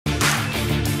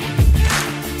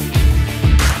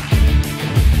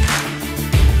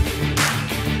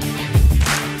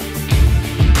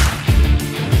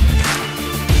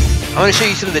want to show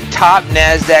you some of the top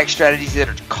Nasdaq strategies that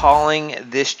are calling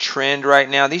this trend right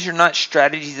now. These are not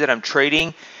strategies that I'm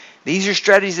trading. These are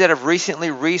strategies that I've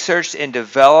recently researched and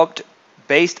developed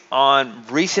based on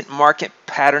recent market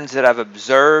patterns that I've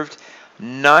observed.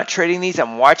 I'm not trading these.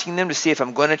 I'm watching them to see if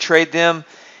I'm going to trade them.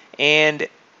 And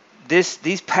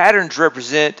these patterns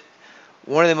represent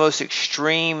one of the most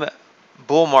extreme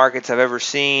bull markets I've ever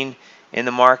seen in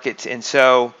the markets. And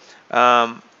so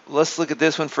let's look at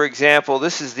this one, for example.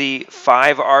 This is the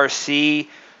 5RC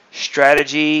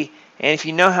strategy. And if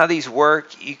you know how these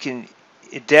work,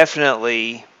 it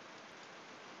definitely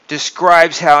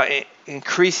describes how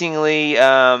increasingly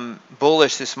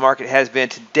bullish this market has been.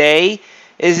 Today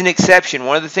is an exception.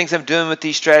 One of the things I'm doing with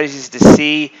these strategies is to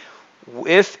see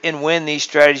if and when these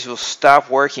strategies will stop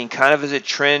working, kind of as a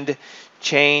trend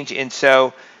change. And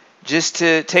so just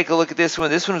to take a look at this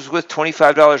one was with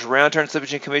 $25 round turn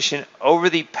slippage and commission over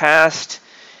the past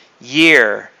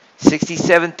year,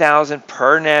 $67,000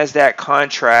 per Nasdaq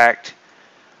contract,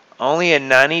 only a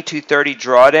 90-30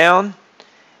 drawdown.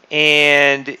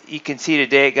 And you can see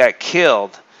today it got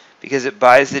killed because it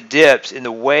buys the dips. And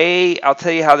the way, I'll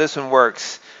tell you how this one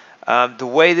works. The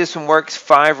way this one works,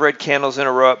 5 red candles in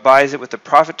a row, it buys it with a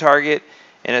profit target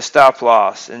and a stop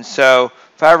loss. And so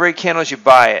 5 red candles, you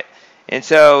buy it. And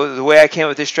so the way I came up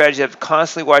with this strategy, I'm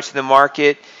constantly watching the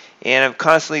market, and I'm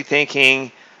constantly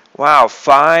thinking, wow,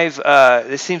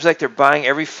 this seems like they're buying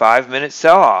every 5-minute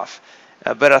sell-off.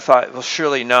 But I thought, well,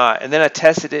 surely not. And then I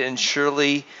tested it, and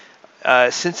surely,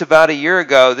 since about a year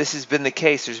ago, this has been the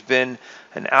case. There's been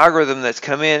an algorithm that's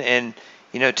come in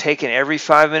and taken every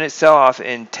 5-minute sell-off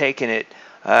and taken it,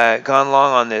 gone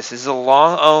long on this. This is a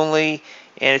long only,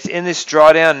 and it's in this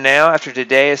drawdown now after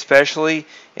today especially.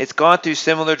 It's gone through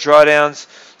similar drawdowns.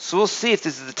 So we'll see if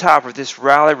this is the top or if this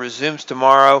rally resumes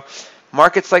tomorrow.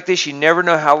 Markets like this, you never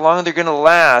know how long they're going to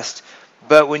last.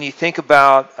 But when you think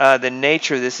about the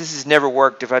nature of this has never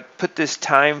worked. If I put this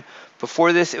time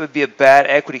before this, it would be a bad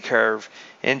equity curve.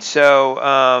 And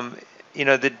so,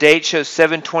 the date shows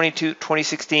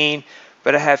 7/22/2016,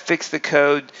 but I have fixed the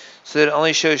code so that it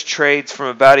only shows trades from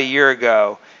about a year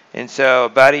ago. And so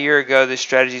about a year ago, this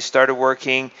strategy started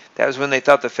working. That was when they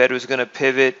thought the Fed was going to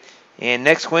pivot. And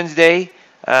next Wednesday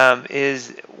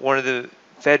is one of the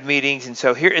Fed meetings. And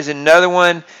so here is another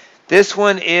one. This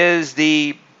one is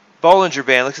the Bollinger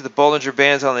Band. Look at the Bollinger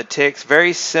Bands on the ticks.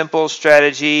 Very simple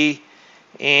strategy.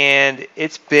 And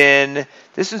this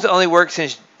one's only worked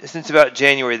since about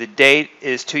January. The date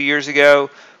is 2 years ago,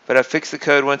 but I fixed the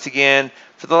code once again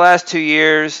for the last 2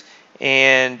 years.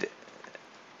 And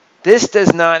this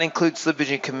does not include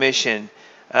slippage and commission,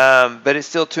 but it's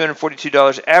still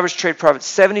 $242. Average trade profit,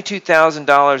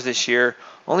 $72,000 this year.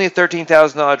 Only a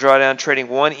 $13,000 drawdown, trading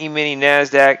 1 E-mini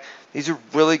Nasdaq. These are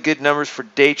really good numbers for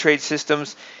day trade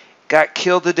systems. Got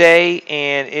killed today,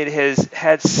 and it has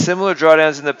had similar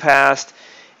drawdowns in the past.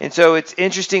 And so it's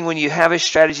interesting when you have a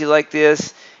strategy like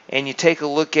this, and you take a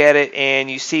look at it,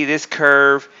 and you see this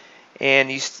curve,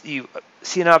 and you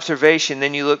see an observation,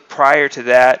 then you look prior to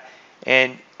that,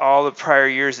 and all the prior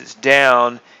years it's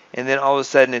down, and then all of a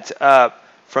sudden it's up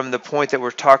from the point that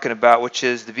we're talking about, which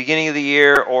is the beginning of the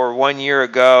year or 1 year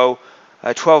ago,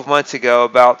 12 months ago,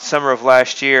 about summer of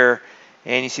last year.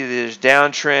 And you see that there's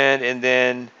downtrend, and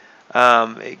then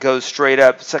it goes straight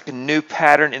up. It's like a new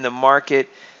pattern in the market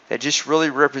that just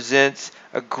really represents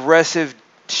aggressive,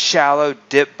 shallow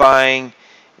dip buying.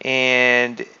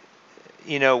 And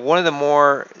one of the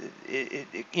more,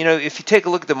 if you take a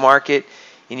look at the market,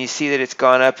 and you see that it's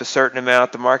gone up a certain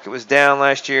amount. The market was down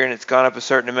last year, and it's gone up a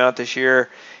certain amount this year.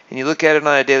 And you look at it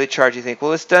on a daily chart, you think,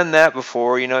 well, it's done that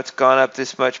before. It's gone up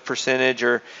this much percentage,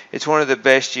 or it's one of the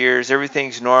best years.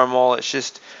 Everything's normal. It's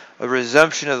just a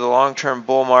resumption of the long-term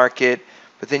bull market.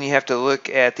 But then you have to look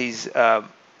at these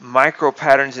micro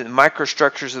patterns and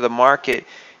microstructures of the market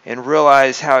and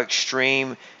realize how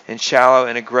extreme and shallow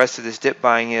and aggressive this dip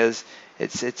buying is.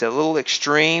 It's a little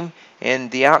extreme, and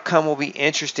the outcome will be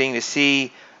interesting to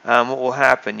see what will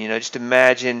happen. Just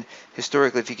imagine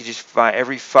historically if you could just buy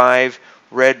every 5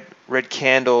 red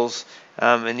candles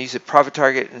and use a profit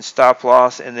target and stop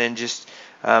loss, and then just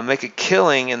make a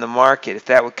killing in the market. If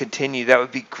that would continue, that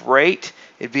would be great.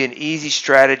 It'd be an easy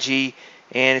strategy,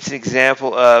 and it's an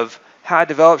example of how I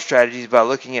develop strategies by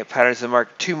looking at patterns in the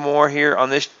market. 2 more here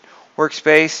on this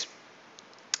workspace.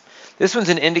 This one's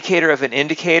an indicator of an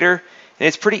indicator. And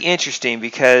it's pretty interesting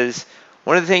because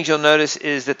one of the things you'll notice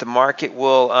is that the market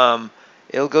will,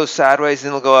 it'll go sideways, then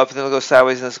it'll go up, and then it'll go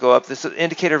sideways, and then it'll go up. This is an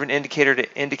indicator of an indicator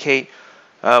to indicate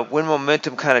when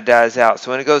momentum kind of dies out. So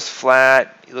when it goes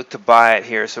flat, you look to buy it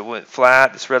here. So it went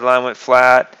flat, this red line went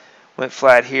flat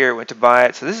here, went to buy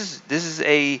it. So this is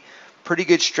a pretty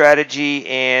good strategy,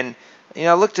 and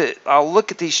I'll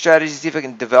look at these strategies, see if I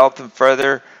can develop them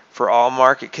further for all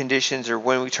market conditions or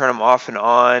when we turn them off and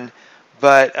on.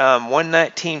 But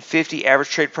 119.50 average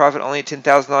trade profit, only a $10,000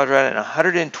 drawdown, and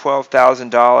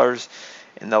 $112,000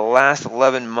 in the last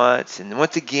 11 months. And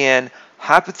once again,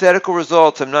 hypothetical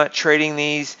results. I'm not trading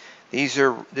these.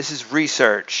 This is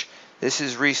research. This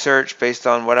is research based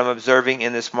on what I'm observing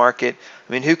in this market.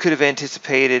 I mean, who could have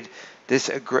anticipated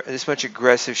this much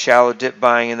aggressive shallow dip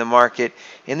buying in the market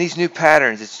in these new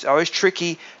patterns? It's always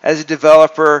tricky as a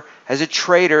developer, as a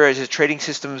trader, as a trading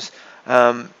systems.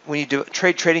 When you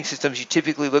trade trading systems, you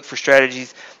typically look for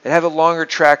strategies that have a longer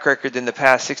track record than the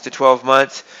past 6 to 12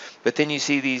 months. But then you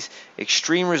see these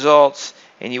extreme results,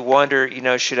 and you wonder,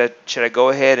 should I go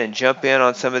ahead and jump in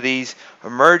on some of these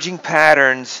emerging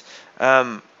patterns,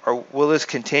 or will this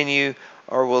continue,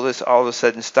 or will this all of a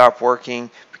sudden stop working?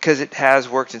 Because it has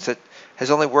worked has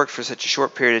only worked for such a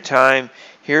short period of time.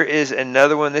 Here is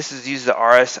another one. This is use the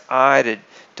RSI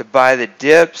to buy the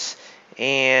dips,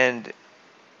 and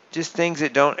just things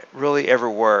that don't really ever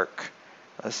work.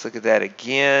 Let's look at that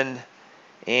again.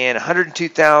 And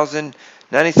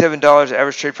 $102,097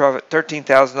 average trade profit,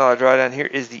 $13,000 drawdown. Here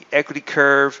is the equity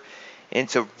curve, and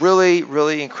so really,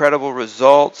 really incredible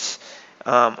results.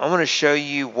 I'm going to show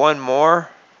you one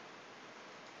more.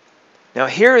 Now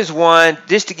here is one,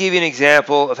 just to give you an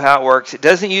example of how it works. It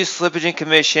doesn't use slippage and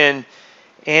commission,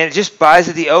 and it just buys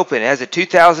at the open. It has a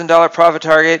 $2,000 profit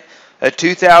target, a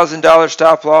 $2,000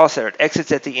 stop loss, or it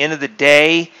exits at the end of the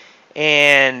day.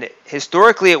 And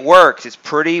historically it works. It's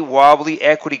pretty wobbly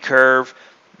equity curve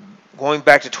going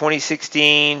back to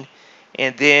 2016,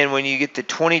 and then when you get the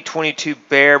 2022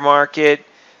 bear market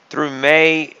through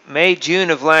May, June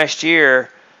of last year,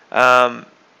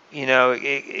 it's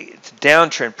a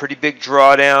downtrend, pretty big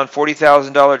drawdown,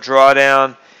 $40,000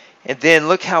 drawdown, and then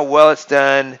look how well it's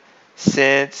done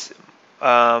since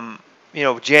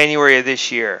January of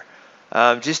this year.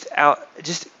 Just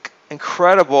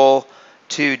incredible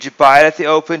to buy it at the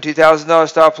open, $2,000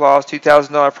 stop loss,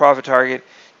 $2,000 profit target,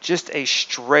 just a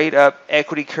straight up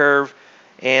equity curve.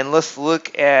 And let's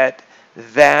look at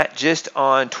that just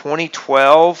on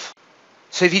 2012.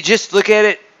 So if you just look at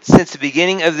it since the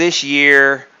beginning of this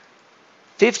year,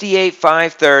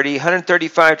 58,530,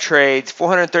 135 trades,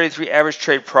 433 average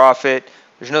trade profit.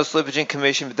 There's no slippage in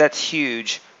commission, but that's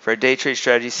huge for a day trade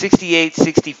strategy.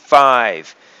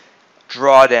 68.65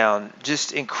 drawdown.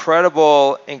 Just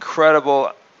incredible.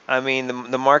 I mean,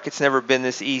 the market's never been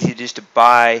this easy just to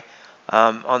buy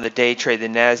on the day trade, the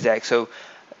Nasdaq. So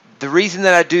the reason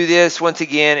that I do this, once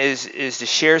again, is to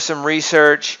share some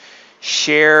research,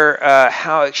 share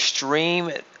how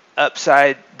extreme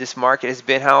upside this market has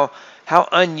been, how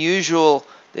unusual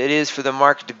it is for the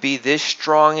market to be this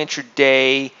strong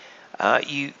intraday.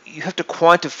 You have to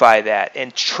quantify that,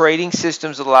 and trading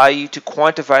systems allow you to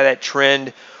quantify that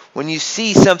trend. When you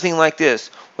see something like this,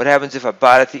 what happens if I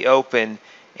buy it at the open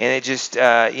and it just,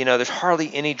 there's hardly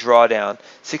any drawdown.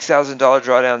 $6,000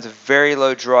 drawdown is a very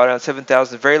low drawdown.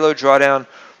 $7,000, very low drawdown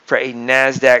for a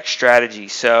Nasdaq strategy.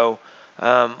 So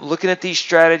looking at these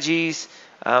strategies,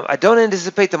 I don't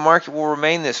anticipate the market will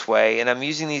remain this way, and I'm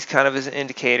using these kind of as an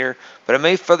indicator, but I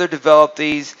may further develop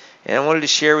these, and I wanted to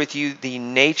share with you the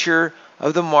nature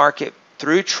of the market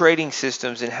through trading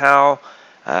systems and how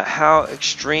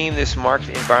extreme this market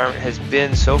environment has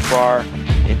been so far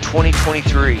in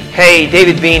 2023. Hey,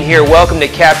 David Bean here. Welcome to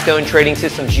Capstone Trading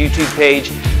Systems YouTube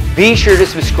page. Be sure to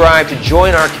subscribe to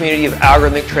join our community of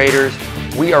algorithmic traders.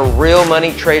 We are real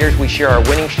money traders. We share our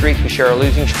winning streaks, we share our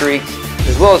losing streaks,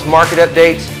 as well as market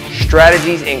updates,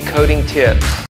 strategies, and coding tips.